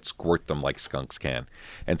dogs can't squirt them like skunks can.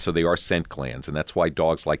 And so they are scent glands, and that's why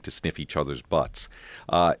dogs like to sniff each other's butts.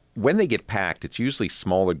 When they get packed, it's usually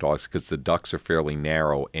smaller dogs because the ducts are fairly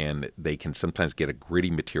narrow, and they can sometimes get a gritty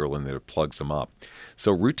material in there that plugs them up.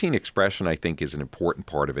 So routine expression, I think, is an important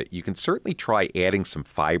part of it. You can certainly try adding some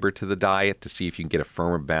fiber to the diet to see if you can get a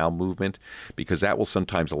firmer bowel movement, because that will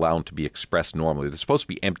sometimes allow them to be expressed normally. They're supposed to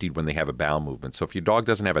be emptied when they have a bowel movement. So if your dog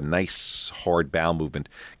doesn't have a nice, hard bowel movement,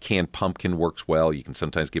 canned pumpkin works well. You can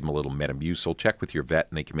sometimes give them a little Metamucil. Check with your vet,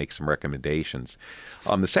 and they can make some recommendations.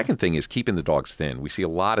 The second thing is keeping the dogs thin. We see a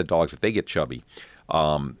lot of of dogs, if they get chubby,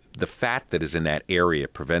 the fat that is in that area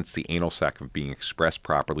prevents the anal sac from being expressed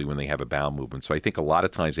properly when they have a bowel movement. So I think a lot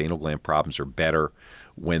of times anal gland problems are better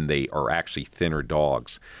when they are actually thinner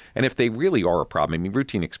dogs. And if they really are a problem, I mean,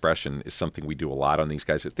 routine expression is something we do a lot on these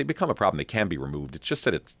guys. If they become a problem, they can be removed. It's just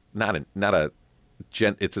that it's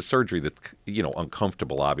it's a surgery that's,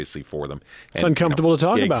 uncomfortable, obviously, for them. It's uncomfortable to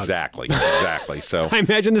talk about. Exactly. So I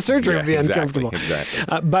imagine the surgery would be uncomfortable.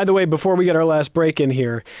 Exactly. By the way, before we get our last break in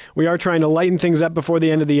here, we are trying to lighten things up before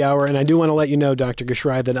the end of the hour, and I do want to let you know, Dr.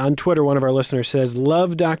 Gschrey, that on Twitter, one of our listeners says,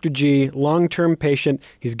 love Dr. G, long-term patient.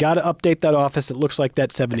 He's got to update that office. It looks like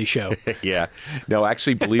that 70s show. Yeah. No,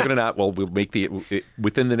 actually, believe it or not, we'll make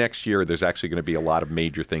within the next year, there's actually going to be a lot of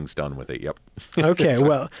major things done with it. Yep. Okay,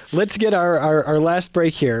 well, let's get our last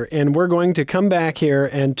break here, and we're going to come back here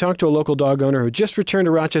and talk to a local dog owner who just returned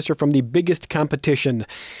to Rochester from the biggest competition,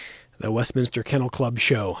 the Westminster Kennel Club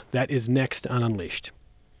Show. That is next on Unleashed.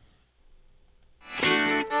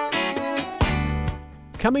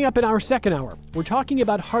 Coming up in our second hour, we're talking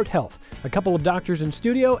about heart health. A couple of doctors in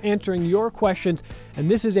studio answering your questions,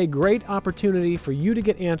 and this is a great opportunity for you to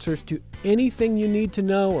get answers to anything you need to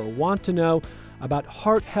know or want to know about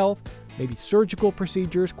heart health, maybe surgical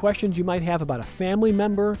procedures, questions you might have about a family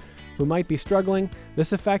member who might be struggling.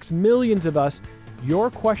 This affects millions of us.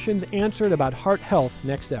 Your questions answered about heart health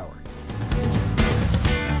next hour.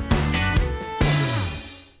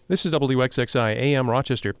 This is WXXI AM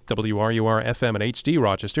Rochester, WRUR FM and HD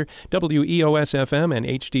Rochester, WEOS FM and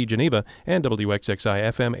HD Geneva, and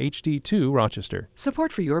WXXI FM HD2 Rochester.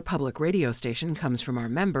 Support for your public radio station comes from our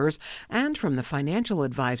members and from the financial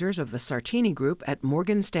advisors of the Sartini Group at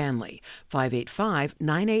Morgan Stanley,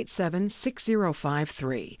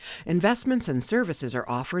 585-987-6053. Investments and services are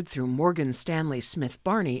offered through Morgan Stanley Smith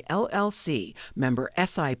Barney, LLC, member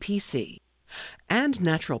SIPC. And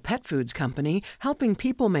Natural Pet Foods Company, helping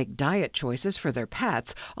people make diet choices for their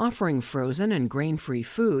pets, offering frozen and grain-free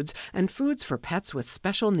foods and foods for pets with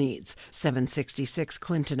special needs. 766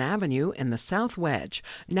 Clinton Avenue in the South Wedge.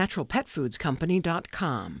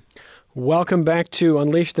 NaturalPetFoodsCompany.com. Welcome back to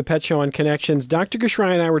Unleash the Pet Show on Connections. Dr.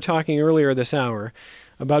 Gschrey and I were talking earlier this hour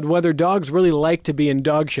about whether dogs really like to be in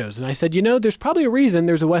dog shows. And I said, there's probably a reason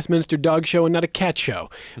there's a Westminster dog show and not a cat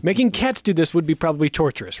show. Making cats do this would be probably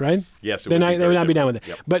torturous, right? Yes, they would not be down with it.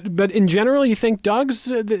 Yep. But in general, you think dogs,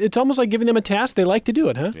 it's almost like giving them a task. They like to do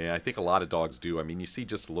it, huh? Yeah, I think a lot of dogs do. I mean, you see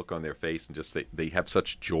just the look on their face and just they have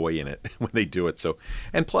such joy in it when they do it. So,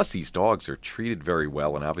 and plus these dogs are treated very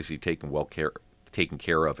well and obviously taken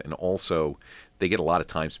care of, and also they get a lot of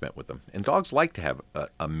time spent with them. And dogs like to have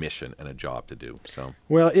a mission and a job to do. So,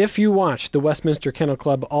 well, if you watched the Westminster Kennel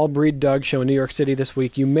Club All-Breed Dog Show in New York City this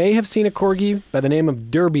week, you may have seen a Corgi by the name of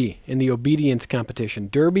Derby in the obedience competition.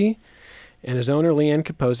 Derby and his owner, Leanne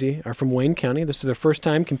Capozzi, are from Wayne County. This is their first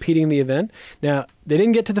time competing in the event. Now, they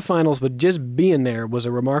didn't get to the finals, but just being there was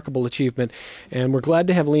a remarkable achievement. And we're glad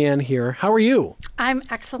to have Leanne here. How are you? I'm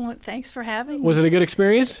excellent. Thanks for having me. Was it a good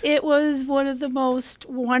experience? It was one of the most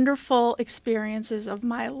wonderful experiences of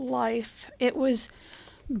my life. It was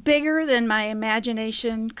bigger than my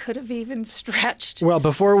imagination could have even stretched. Well,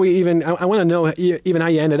 before we even, I want to know even how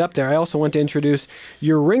you ended up there. I also want to introduce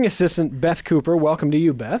your ring assistant, Beth Cooper. Welcome to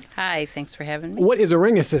you, Beth. Hi, thanks for having me. What is a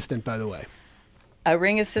ring assistant, by the way? A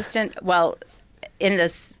ring assistant, well,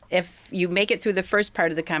 if you make it through the first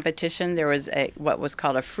part of the competition, there was what was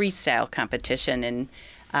called a freestyle competition, and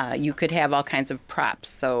you could have all kinds of props.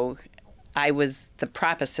 So I was the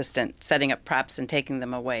prop assistant, setting up props and taking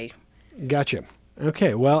them away. Gotcha.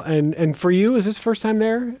 Okay, well, and for you, is this first time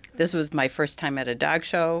there? This was my first time at a dog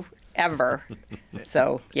show ever,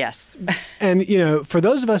 so yes. And, for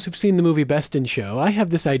those of us who've seen the movie Best in Show, I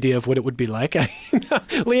have this idea of what it would be like.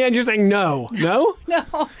 Leanne, you're saying no. No?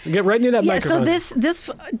 No. Get right near that microphone. So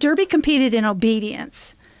this Derby competed in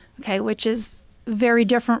obedience, okay, which is very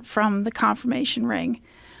different from the conformation ring.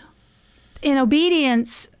 In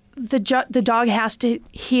obedience, the dog has to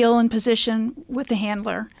heel in position with the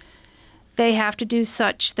handler. They have to do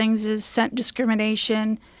such things as scent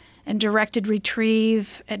discrimination and directed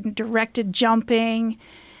retrieve and directed jumping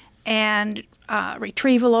and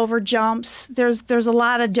retrieval over jumps. There's a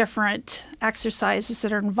lot of different exercises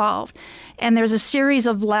that are involved. And there's a series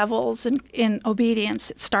of levels in obedience.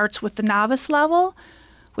 It starts with the novice level,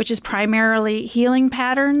 which is primarily heeling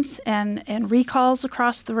patterns and recalls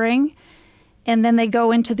across the ring. And then they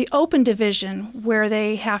go into the open division where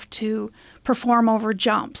they have to perform over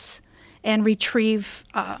jumps and retrieve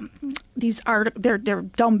they're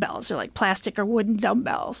dumbbells. They're like plastic or wooden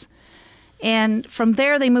dumbbells. And from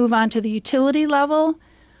there, they move on to the utility level,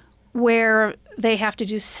 where they have to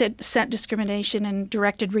do scent discrimination and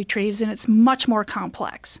directed retrieves, and it's much more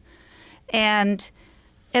complex. And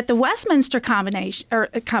at the Westminster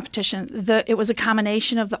competition, it was a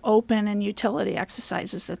combination of the open and utility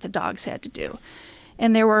exercises that the dogs had to do.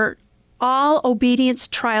 And there were all obedience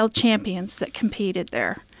trial champions that competed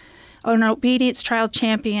there. An obedience trial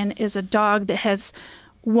champion is a dog that has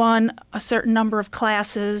won a certain number of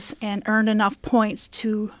classes and earned enough points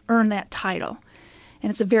to earn that title. And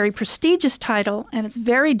it's a very prestigious title, and it's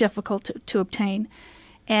very difficult to obtain.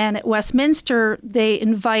 And at Westminster, they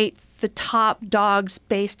invite the top dogs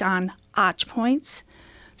based on OCH points.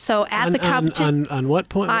 So at the competition... On what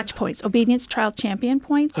point? OCH points, obedience trial champion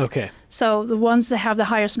points. Okay. So the ones that have the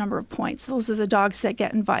highest number of points, those are the dogs that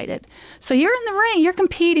get invited. So you're in the ring, you're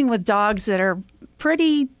competing with dogs that are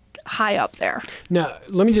pretty high up there. Now,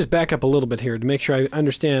 let me just back up a little bit here to make sure I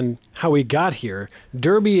understand how we got here.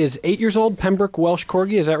 Derby is 8 years old, Pembroke Welsh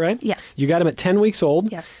Corgi, is that right? Yes. You got him at 10 weeks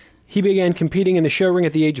old? Yes. He began competing in the show ring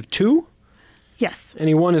at the age of 2? Yes. And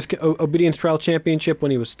he won his obedience trial championship when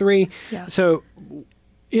he was 3. Yes. So,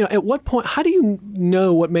 at what point, how do you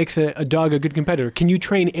know what makes a dog a good competitor? Can you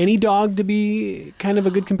train any dog to be kind of a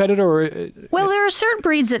good competitor? Well, there are certain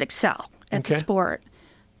breeds that excel at the sport.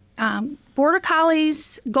 Border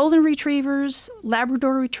Collies, Golden Retrievers,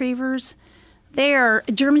 Labrador Retrievers, they are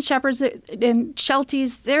German Shepherds and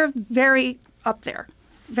Shelties. They're very up there,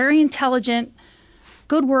 very intelligent,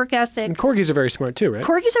 good work ethic. And Corgis are very smart too, right?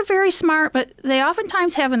 Corgis are very smart, but they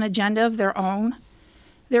oftentimes have an agenda of their own.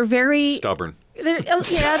 They're very... Stubborn.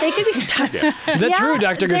 Yeah, they can be stubborn. Yeah. Is that true,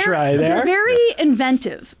 Dr. Gschrey? They're very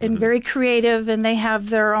inventive and very creative, and they have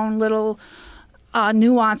their own little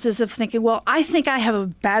nuances of thinking, well, I think I have a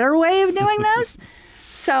better way of doing this.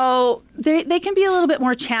 So they can be a little bit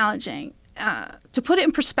more challenging. To put it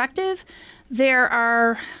in perspective, there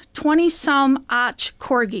are 20-some OCH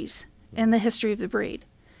Corgis in the history of the breed.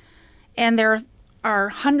 And there are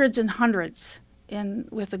hundreds and hundreds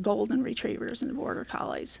with the Golden Retrievers and the Border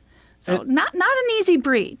Collies. So not an easy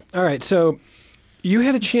breed. All right, so you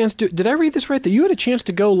had a chance to... Did I read this right? That you had a chance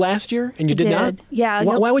to go last year and you did not? Yeah.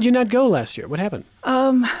 Why would you not go last year? What happened?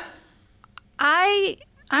 I'm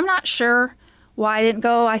not sure why I didn't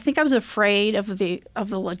go. I think I was afraid of the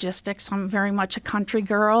logistics. I'm very much a country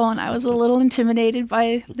girl, and I was a little intimidated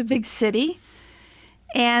by the big city.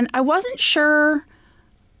 And I wasn't sure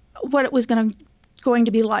what it was going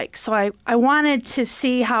to be like. So I wanted to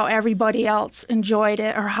see how everybody else enjoyed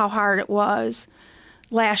it or how hard it was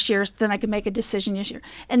last year, so then I could make a decision this year.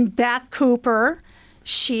 And Beth Cooper,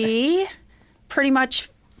 she pretty much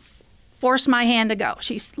forced my hand to go.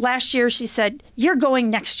 Last year she said, "You're going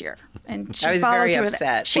next year." And she I was followed very through with it.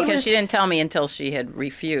 upset because she didn't tell me until she had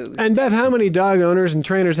refused. And Beth, how many dog owners and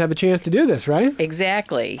trainers have a chance to do this, right?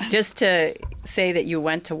 Exactly. Just to say that you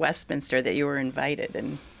went to Westminster, that you were invited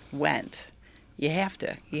and went. You have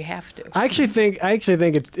to. I actually think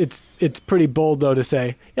it's pretty bold though to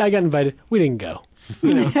say, yeah, I got invited. We didn't go.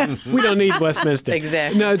 We don't need Westminster.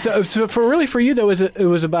 Exactly. No, so for you though, it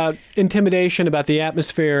was about intimidation, about the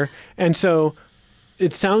atmosphere, and so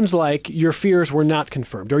it sounds like your fears were not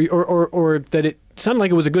confirmed, or that it sounded like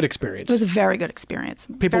it was a good experience. It was a very good experience.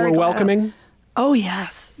 People were welcoming. Oh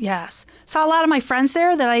yes. Saw a lot of my friends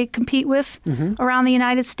there that I compete with around the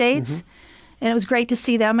United States, and it was great to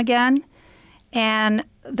see them again. And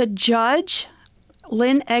the judge,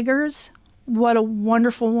 Lynn Eggers, what a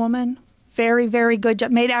wonderful woman. Very, very good job.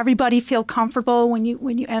 Made everybody feel comfortable when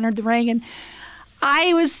you entered the ring. And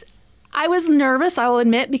I was nervous, I will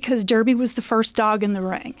admit, because Derby was the first dog in the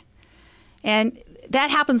ring. And that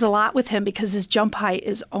happens a lot with him because his jump height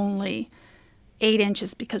is only 8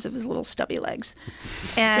 inches because of his little stubby legs.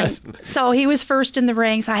 And so he was first in the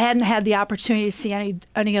ring, so I hadn't had the opportunity to see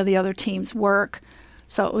any of the other teams work.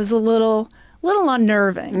 So it was a little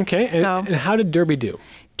unnerving. Okay, and how did Derby do?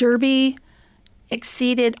 Derby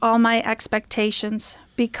exceeded all my expectations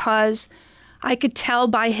because I could tell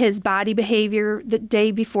by his body behavior the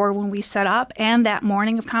day before when we set up and that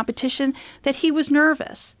morning of competition that he was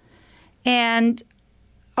nervous. And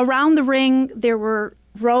around the ring, there were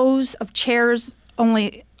rows of chairs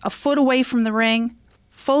only a foot away from the ring,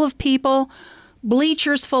 full of people,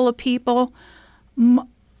 bleachers full of people,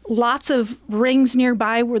 lots of rings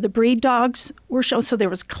nearby where the breed dogs were shown. So there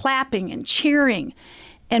was clapping and cheering.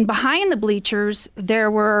 And behind the bleachers, there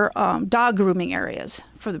were dog grooming areas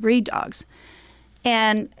for the breed dogs.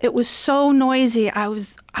 And it was so noisy. I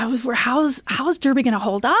was how is Derby going to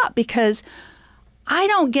hold up? Because I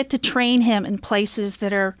don't get to train him in places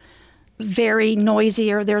that are very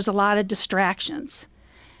noisy or there's a lot of distractions.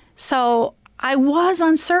 So I was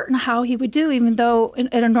uncertain how he would do, even though in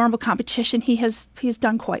a normal competition he's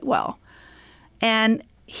done quite well. And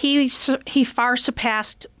he far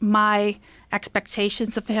surpassed my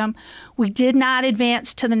expectations of him. We did not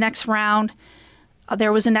advance to the next round.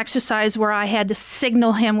 There was an exercise where I had to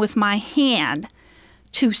signal him with my hand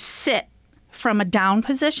to sit from a down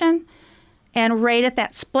position. And right at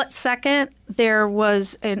that split second, there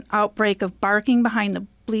was an outbreak of barking behind the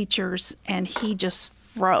bleachers, and he just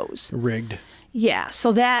froze. Rigged. Yeah,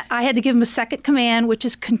 so that I had to give him a second command, which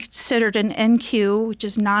is considered an NQ, which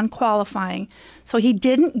is non-qualifying. So he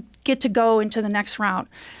didn't get to go into the next round,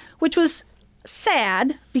 which was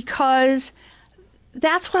sad because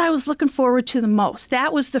that's what I was looking forward to the most.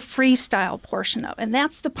 That was the freestyle portion of it, and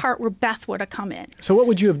that's the part where Beth would have come in. So what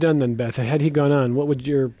would you have done then, Beth? Had he gone on, what would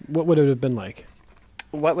it have been like?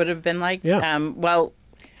 What would it have been like? Yeah. Well,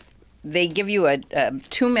 they give you a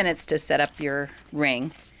 2 minutes to set up your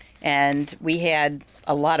ring, and we had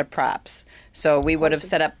a lot of props. So we would have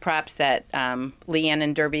set up props that Leanne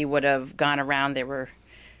and Derby would have gone around. They were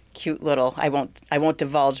cute little. I won't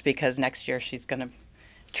divulge because next year she's going to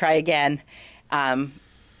try again. And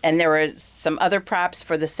there were some other props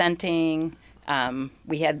for the scenting.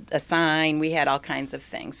 We had a sign. We had all kinds of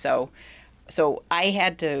things. So I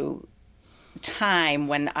had to time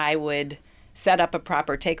when I would set up a prop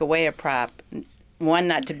or take away a prop. One,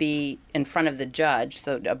 not to be in front of the judge,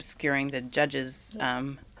 so obscuring the judge's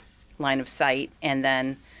line of sight, and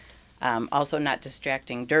then also not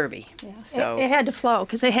distracting Derby. Yeah. So it had to flow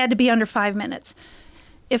because it had to be under 5 minutes.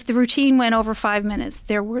 If the routine went over 5 minutes,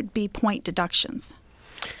 there would be point deductions.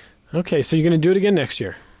 Okay, so you're going to do it again next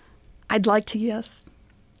year? I'd like to, yes.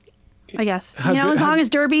 I guess. As long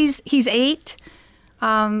as he's 8,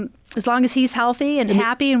 as long as he's healthy and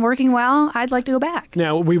happy and working well, I'd like to go back.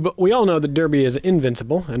 Now, we all know that Derby is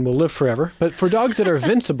invincible and will live forever. But for dogs that are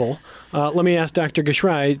vincible, let me ask Dr.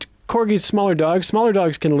 Gschrey, Corgis, smaller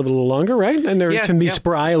dogs can live a little longer, right? And they can be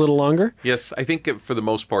spry a little longer. Yes, I think for the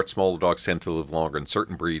most part, smaller dogs tend to live longer, and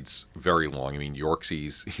certain breeds very long. I mean,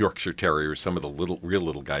 Yorksies, Yorkshire Terriers, some of the real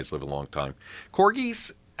little guys live a long time.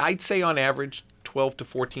 Corgis, I'd say on average, 12 to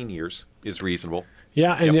 14 years is reasonable.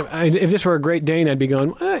 Yeah, and if this were a Great Dane, I'd be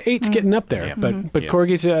going, 8's getting up there. Yeah. But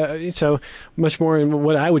Corgis, so much more in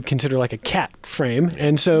what I would consider like a cat frame.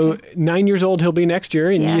 And so 9 years old he'll be next year,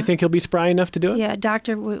 and you think he'll be spry enough to do it? Yeah,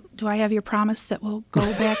 doctor, do I have your promise that we'll go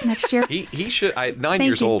back next year? He should. 9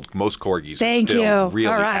 years old, most Corgis are still really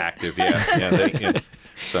active.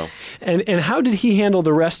 So. And how did he handle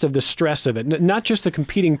the rest of the stress of it? Not just the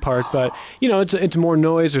competing part, but it's more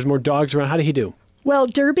noise. There's more dogs around. How did he do? Well,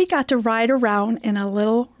 Derby got to ride around in a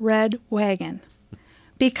little red wagon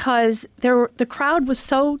because the crowd was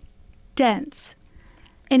so dense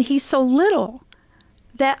and he's so little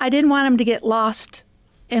that I didn't want him to get lost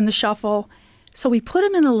in the shuffle. So we put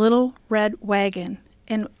him in a little red wagon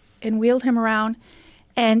and wheeled him around,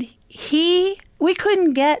 and we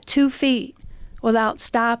couldn't get 2 feet without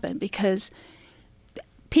stopping because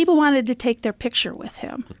people wanted to take their picture with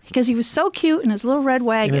him because he was so cute in his little red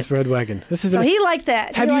wagon. In his red wagon. He liked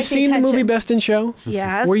that. Have you seen the movie Best in Show?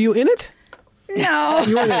 Yes. Were you in it? No,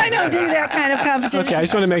 I don't do that kind of competition. Okay, I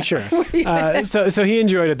just want to make sure. So he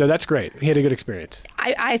enjoyed it, though. That's great. He had a good experience.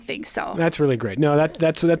 I think so. That's really great. No,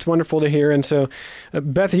 that's wonderful to hear. And so,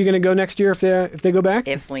 Beth, are you going to go next year if they go back?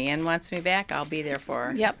 If Leanne wants me back, I'll be there for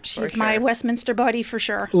her. Yep, she's my Westminster buddy for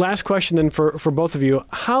sure. Last question then for both of you.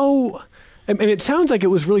 And it sounds like it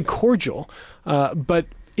was really cordial, but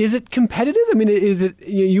is it competitive? I mean, is it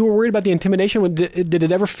you were worried about the intimidation? Did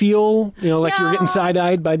it ever feel like you were getting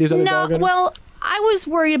side-eyed by these other dog owners? Well, I was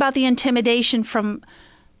worried about the intimidation from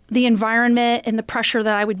the environment and the pressure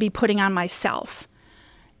that I would be putting on myself.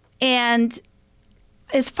 And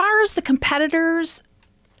as far as the competitors,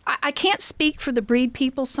 I can't speak for the breed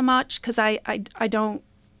people so much because I don't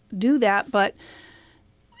do that. But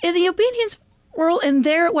in the obedience world and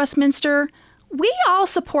there at Westminster, we all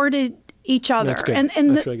supported each other. That's good. And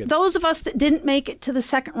That's really good. Those of us that didn't make it to the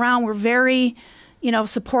second round were very,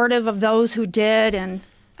 supportive of those who did, and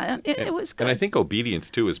it was good. And I think obedience,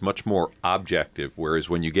 too, is much more objective, whereas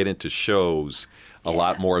when you get into shows, a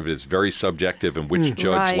lot more of it is very subjective and which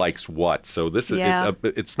judge likes what. So this is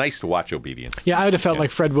it's nice to watch obedience. Yeah, I would have felt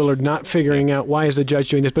like Fred Willard not figuring out why is the judge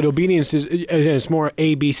doing this, but obedience it's more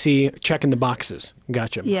ABC, checking the boxes.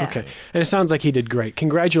 Gotcha. Yeah. Okay. And it sounds like he did great.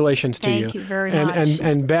 Congratulations to you. Thank you very much.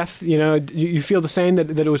 And Beth, you feel the same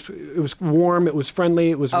that it was warm, it was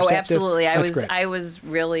friendly, it was receptive? Absolutely. I was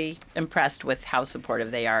really impressed with how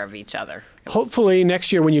supportive they are. are of each other. Hopefully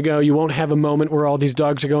next year when you go, you won't have a moment where all these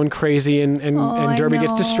dogs are going crazy and Derby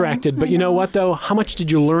gets distracted. But you know what, though? How much did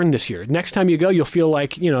you learn this year? Next time you go, you'll feel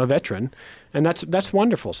like, a veteran. And that's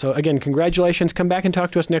wonderful. So, again, congratulations. Come back and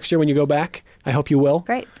talk to us next year when you go back. I hope you will.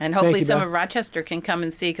 Great. And hopefully some of Rochester can come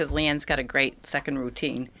and see, because Leanne's got a great second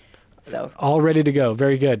routine. So all ready to go.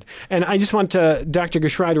 Very good. And I just want Dr.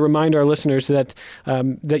 Gschrey to remind our listeners that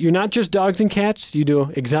that you're not just dogs and cats. You do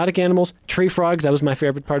exotic animals, tree frogs. That was my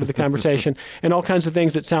favorite part of the conversation, and all kinds of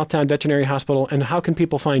things at South Towne Veterinary Hospital. And how can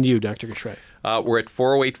people find you, Dr. Gschrey? We're at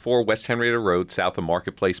 4084 West Henrietta Road, south of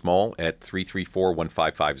Marketplace Mall, at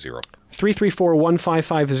 334-1550.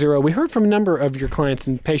 334-1550. We heard from a number of your clients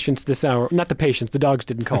and patients this hour. Not the patients. The dogs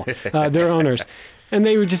didn't call. Their owners. And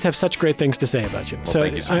they would just have such great things to say about you. Well,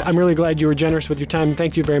 thank you so much. I'm really glad you were generous with your time.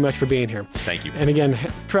 Thank you very much for being here. Thank you. And again,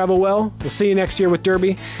 travel well. We'll see you next year with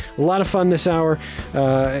Derby. A lot of fun this hour.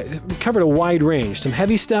 We covered a wide range. Some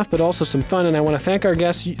heavy stuff, but also some fun. And I want to thank our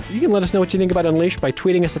guests. You can let us know what you think about Unleashed by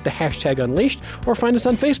tweeting us at the hashtag Unleashed, or find us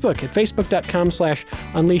on Facebook at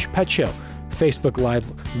facebook.com/UnleashPetShow. Facebook Live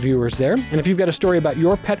viewers there. And if you've got a story about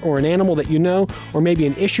your pet or an animal that you know, or maybe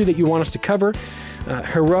an issue that you want us to cover,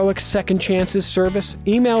 heroic second chances service,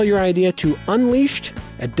 email your idea to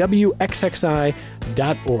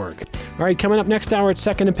unleashed@wxxi.org. All right, coming up next hour at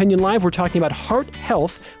Second Opinion Live, we're talking about heart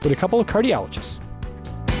health with a couple of cardiologists.